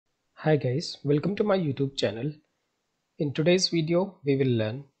Hi guys, welcome to my YouTube channel. In today's video, we will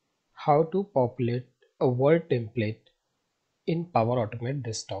learn how to populate a word template in Power Automate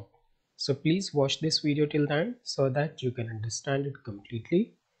desktop. So please watch this video till the end so that you can understand it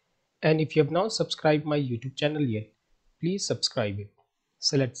completely. And if you have not subscribed my YouTube channel yet, please subscribe it.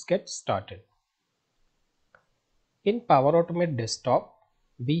 So let's get started. In Power Automate desktop,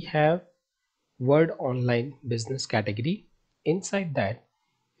 we have Word Online Business category. Inside that,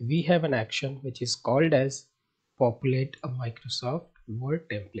 we have an action which is called as populate a Microsoft Word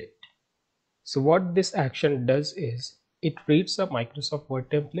template. So what this action does is it reads a Microsoft Word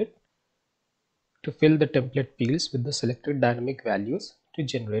template to fill the template fields with the selected dynamic values to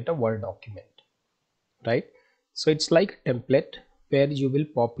generate a Word document, right? So it's like a template where you will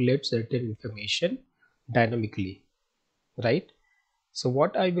populate certain information dynamically, right? So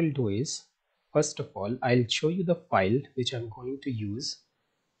what I will do is, first of all, I'll show you the file which I'm going to use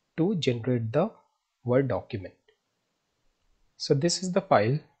to generate the Word document. So this is the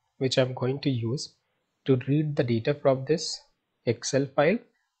file which I'm going to use to read the data from this Excel file,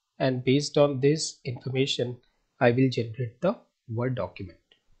 and based on this information I will generate the Word document.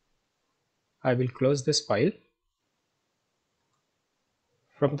 I will close this file.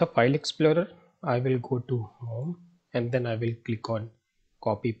 From the file explorer I will go to home and then I will click on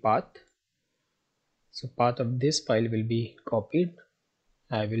copy path. So path of this file will be copied.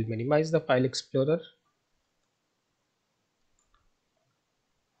 I will minimize the file explorer.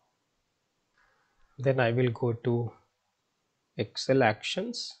 Then I will go to Excel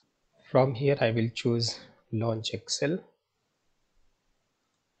actions. From here I will choose launch Excel.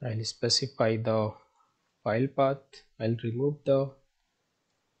 I'll specify the file path. I'll remove the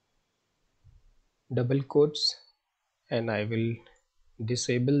double quotes and I will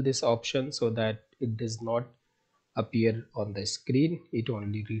disable this option so that it does not appear on the screen. It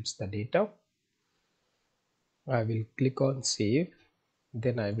only reads the data. I will click on save.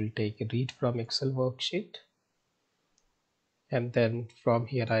 Then I will take a read from Excel worksheet. And then from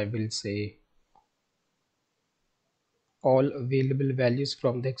here I will say all available values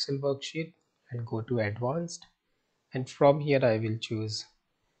from the Excel worksheet and go to advanced. And from here I will choose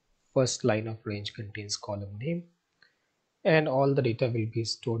first line of range contains column name, and all the data will be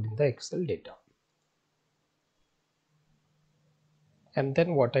stored in the Excel data. And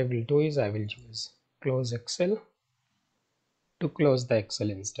then what I will do is I will use close Excel to close the Excel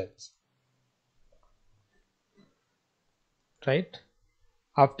instance, right?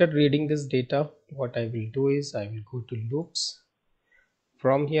 After reading this data, what I will do is I will go to loops.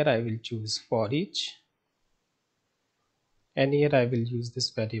 From here I will choose for each, and here I will use this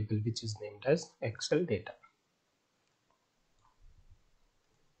variable which is named as Excel data.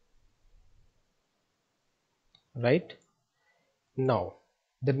 Right now,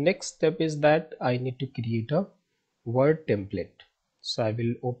 the next step is that I need to create a Word template. So I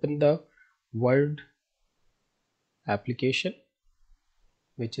will open the Word application,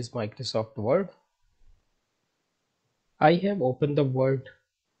 which is Microsoft Word. I have opened the Word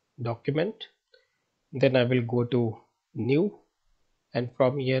document. Then I will go to new, and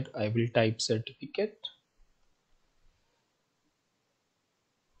from here I will type certificate.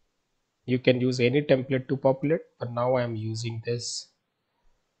 You can use any template to populate, but now I am using this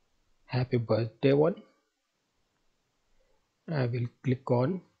happy birthday one. I will click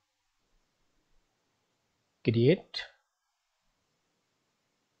on create.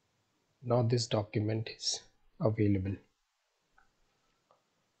 Now this document is available.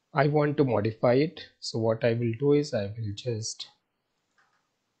 I want to modify it, so what I will do is I will just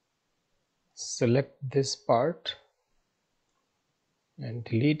select this part and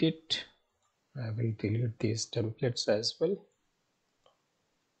delete it. I will delete these templates as well.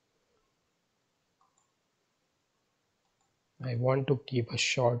 I want to keep a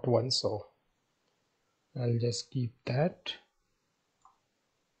short one, so I'll just keep that.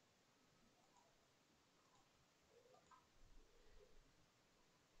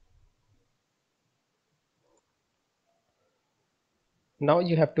 Now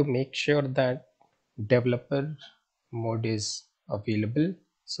you have to make sure that developer mode is available,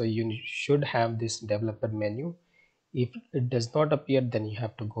 so you should have this developer menu. If it does not appear, then you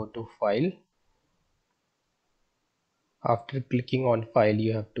have to go to file. After clicking on file,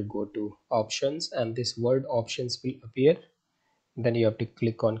 you have to go to options, and this word options will appear. Then you have to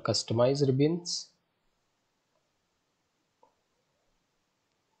click on customize ribbons.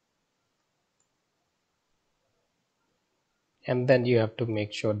 And then you have to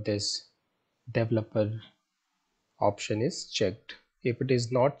make sure this developer option is checked. If it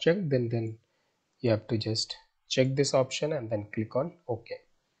is not checked, then you have to just check this option and then click on OK.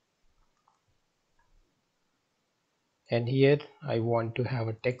 and here I want to have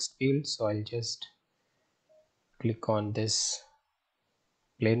a text field, so I'll just click on this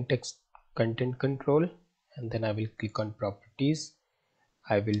plain text content control, and then I will click on properties.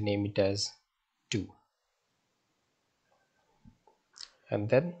 I will name it as 2, and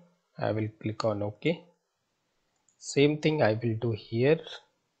then I will click on OK. Same thing I will do here,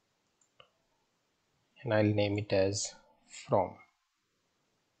 and I'll name it as from.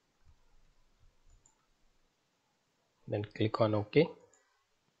 Then click on OK.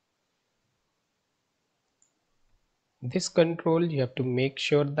 This control, you have to make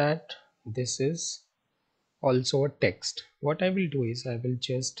sure that this is also a text. What I will do is I will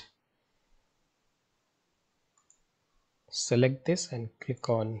just select this and click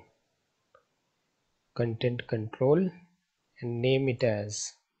on content control and name it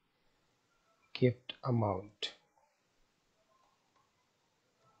as gift amount.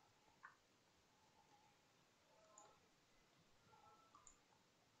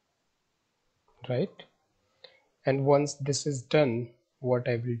 Right, and once this is done, what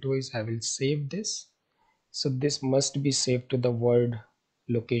I will do is I will save this. So this must be saved to the Word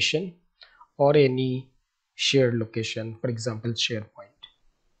location or any shared location, for example SharePoint.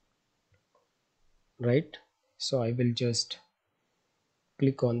 Right, so I will just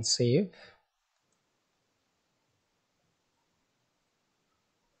click on save.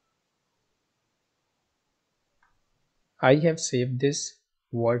 I have saved this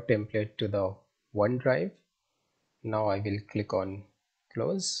Word template to the OneDrive. Now I will click on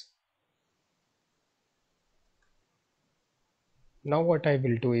close. Now what I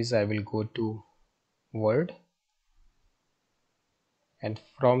will do is I will go to Word, and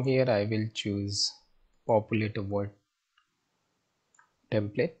from here I will choose populate a Word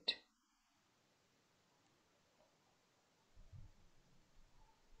template.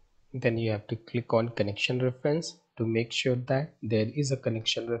 Then you have to click on connection reference to make sure that there is a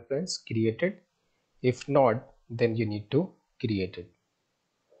connection reference created. If not, then you need to create it.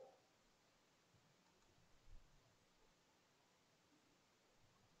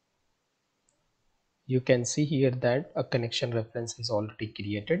 You can see here that a connection reference is already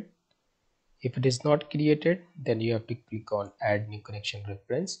created. If it is not created, then you have to click on add new connection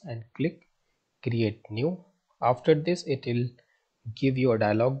reference and click create new. After this, it will give you a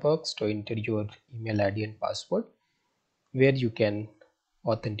dialog box to enter your email ID and password where you can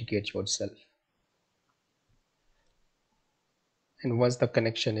authenticate yourself. And once the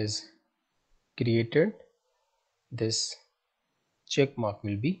connection is created, this check mark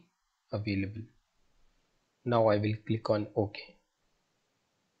will be available. Now I will click on OK.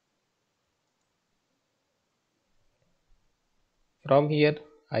 From here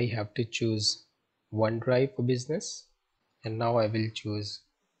I have to choose OneDrive for Business, and now I will choose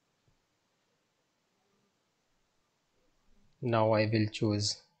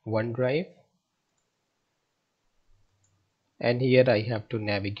OneDrive, and here I have to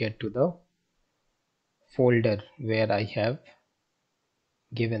navigate to the folder where I have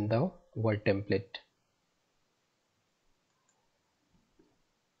given the Word template.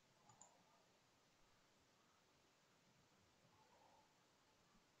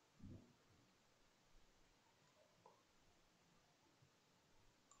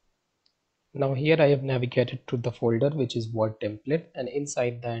 Now here I have navigated to the folder which is Word template, and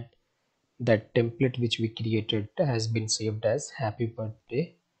inside that template which we created has been saved as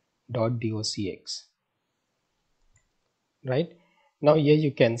happybirthday.docx. Right, now here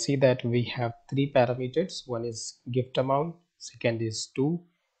you can see that we have three parameters. One is gift amount, second is to,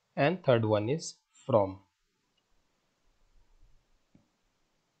 and third one is from.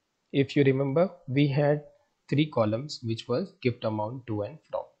 If you remember, we had three columns which was gift amount, to, and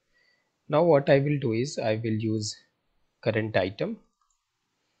from. Now what I will do is I will use current item.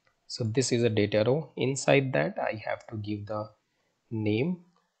 So this is a data row. Inside that I have to give the name.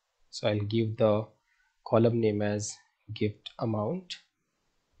 So I'll give the column name as gift amount,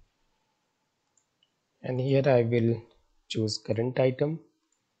 and here I will choose current item.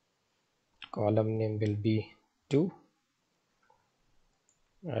 Column name will be 2.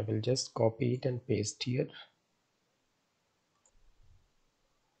 I will just copy it and paste here,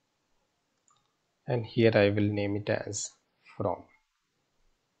 and here I will name it as from.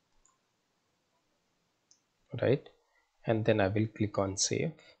 Right, and then I will click on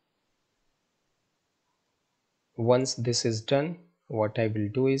save. Once this is done, what I will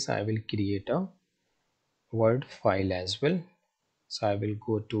do is I will create a Word file as well. So I will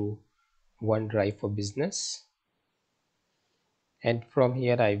go to OneDrive for Business, and from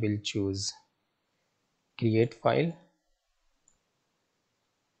here I will choose create file,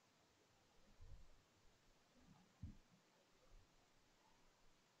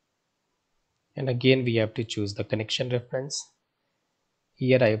 And again we have to choose the connection reference.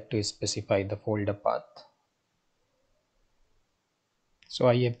 Here I have to specify the folder path. So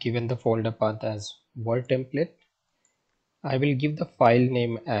I have given the folder path as Word template. I will give the file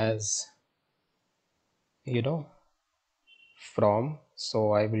name as from,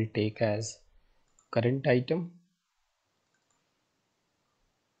 so I will take as current item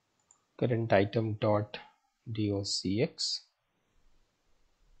dot docx,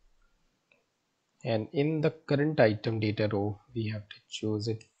 and in the current item data row we have to choose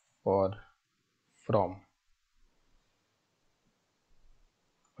it for from,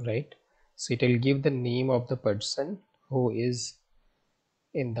 right? So it will give the name of the person who is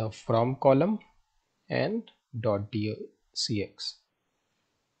in the from column and .docx.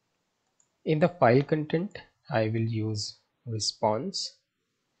 In the file content I will use response,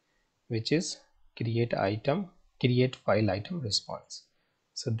 which is create file item response.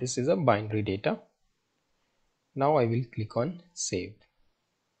 So this is a binary data. Now I will click on save,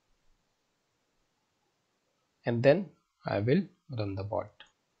 and then I will run the bot.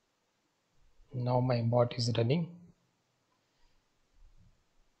 Now my bot is running.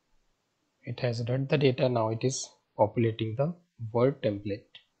 It has read the data. Now it is populating the word template.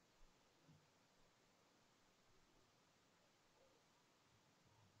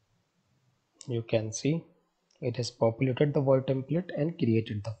 You can see it has populated the word template and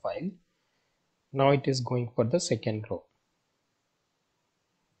created the file. Now it is going for the second row.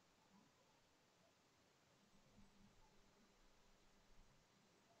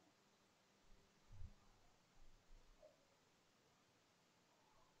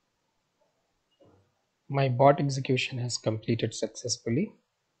 My bot execution has completed successfully.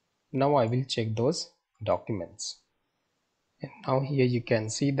 Now I will check those documents. And now here you can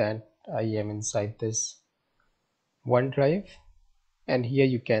see that I am inside this OneDrive, and here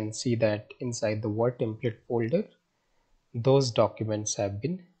you can see that inside the Word template folder those documents have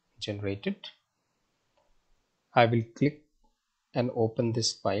been generated. I will click and open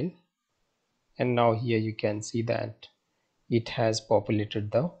this file, and now here you can see that it has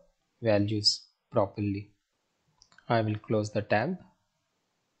populated the values properly. I will close the tab.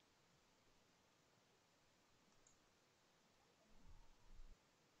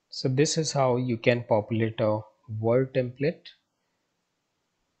 So this is how you can populate a Word template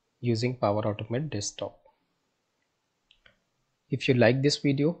using Power Automate Desktop. If you like this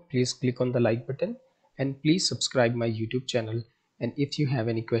video, please click on the like button and please subscribe my YouTube channel. And if you have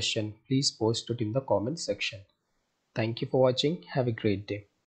any question, please post it in the comment section. Thank you for watching. Have a great day.